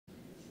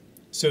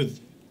So,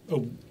 uh,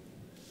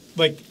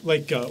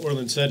 like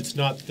Orland said, it's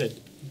not that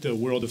the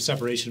world of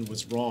separation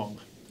was wrong.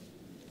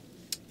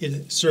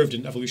 It served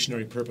an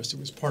evolutionary purpose. It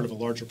was part of a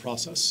larger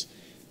process,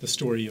 the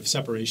story of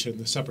separation,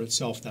 the separate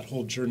self, that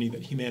whole journey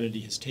that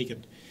humanity has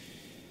taken.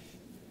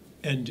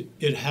 And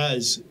it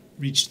has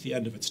reached the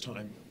end of its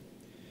time.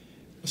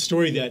 A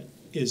story that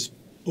is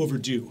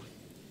overdue,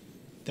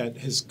 that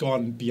has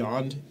gone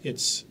beyond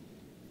its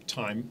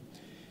time,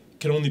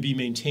 can only be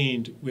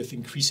maintained with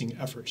increasing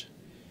effort.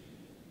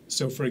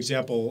 So, for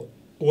example,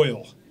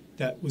 oil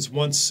that was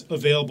once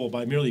available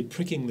by merely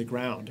pricking the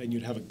ground and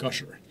you'd have a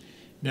gusher,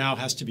 now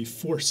has to be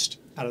forced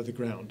out of the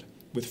ground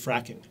with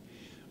fracking.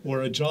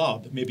 Or a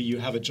job, maybe you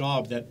have a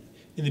job that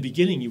in the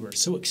beginning you were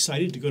so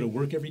excited to go to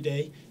work every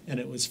day and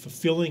it was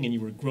fulfilling and you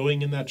were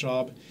growing in that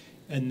job,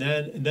 and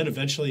then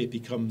eventually it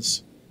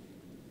becomes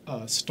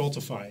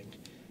stultifying,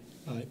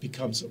 it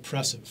becomes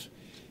oppressive,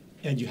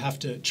 and you have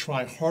to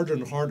try harder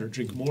and harder,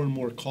 drink more and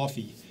more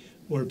coffee,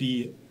 or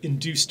be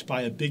induced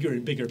by a bigger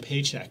and bigger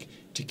paycheck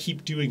to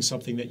keep doing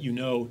something that you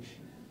know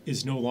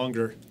is no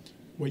longer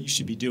what you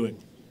should be doing.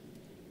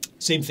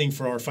 Same thing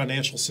for our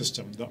financial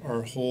system,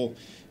 our whole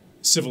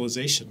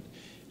civilization.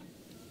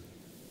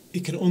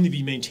 It can only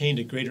be maintained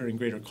at greater and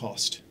greater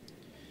cost.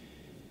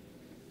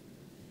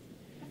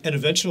 And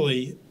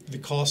eventually, the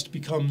cost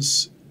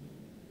becomes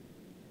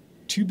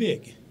too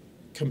big,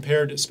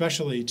 compared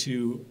especially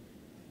to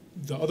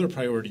the other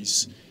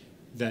priorities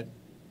that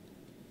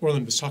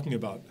Orland was talking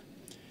about.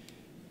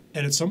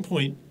 And at some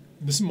point,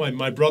 this is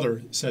my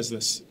brother says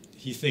this,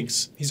 he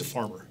thinks, he's a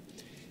farmer,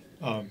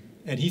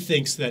 and he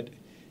thinks that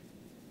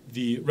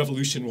the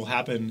revolution will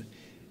happen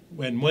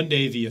when one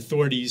day the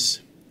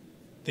authorities,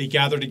 they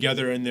gather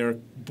together in their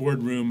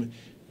boardroom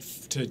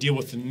to deal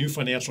with the new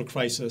financial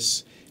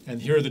crisis,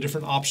 and here are the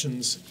different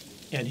options,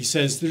 and he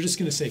says they're just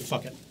going to say,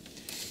 fuck it.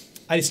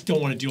 I just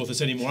don't want to deal with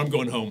this anymore. I'm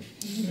going home.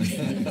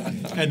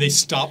 And they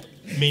stop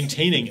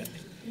maintaining it.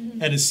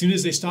 And as soon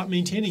as they stop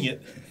maintaining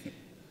it,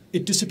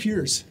 it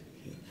disappears.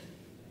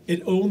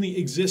 It only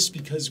exists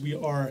because we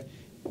are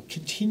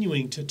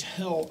continuing to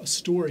tell a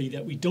story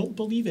that we don't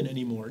believe in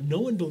anymore. No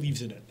one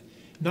believes in it.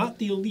 Not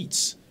the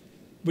elites,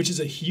 which is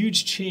a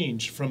huge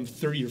change from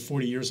 30 or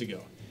 40 years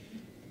ago.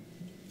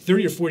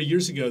 30 or 40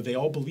 years ago, they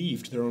all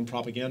believed their own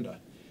propaganda.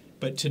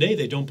 But today,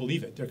 they don't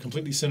believe it. They're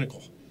completely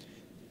cynical.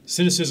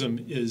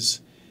 Cynicism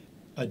is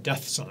a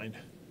death sign.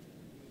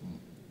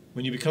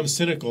 When you become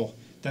cynical,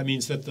 that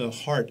means that the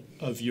heart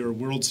of your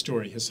world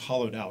story has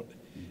hollowed out,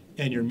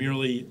 and you're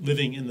merely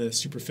living in the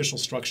superficial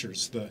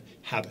structures, the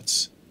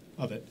habits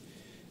of it.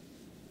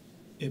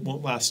 It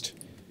won't last.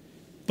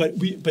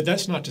 But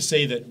that's not to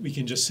say that we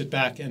can just sit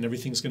back and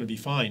everything's going to be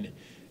fine,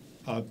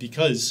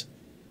 because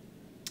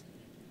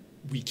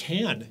we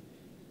can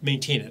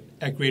maintain it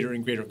at greater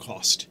and greater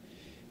cost.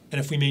 And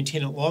if we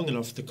maintain it long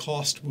enough, the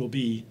cost will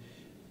be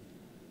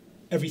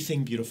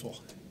everything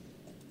beautiful.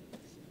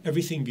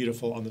 Everything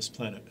beautiful on this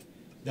planet.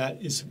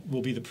 That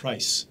will be the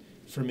price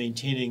for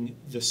maintaining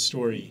this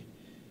story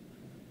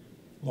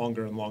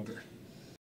longer and longer.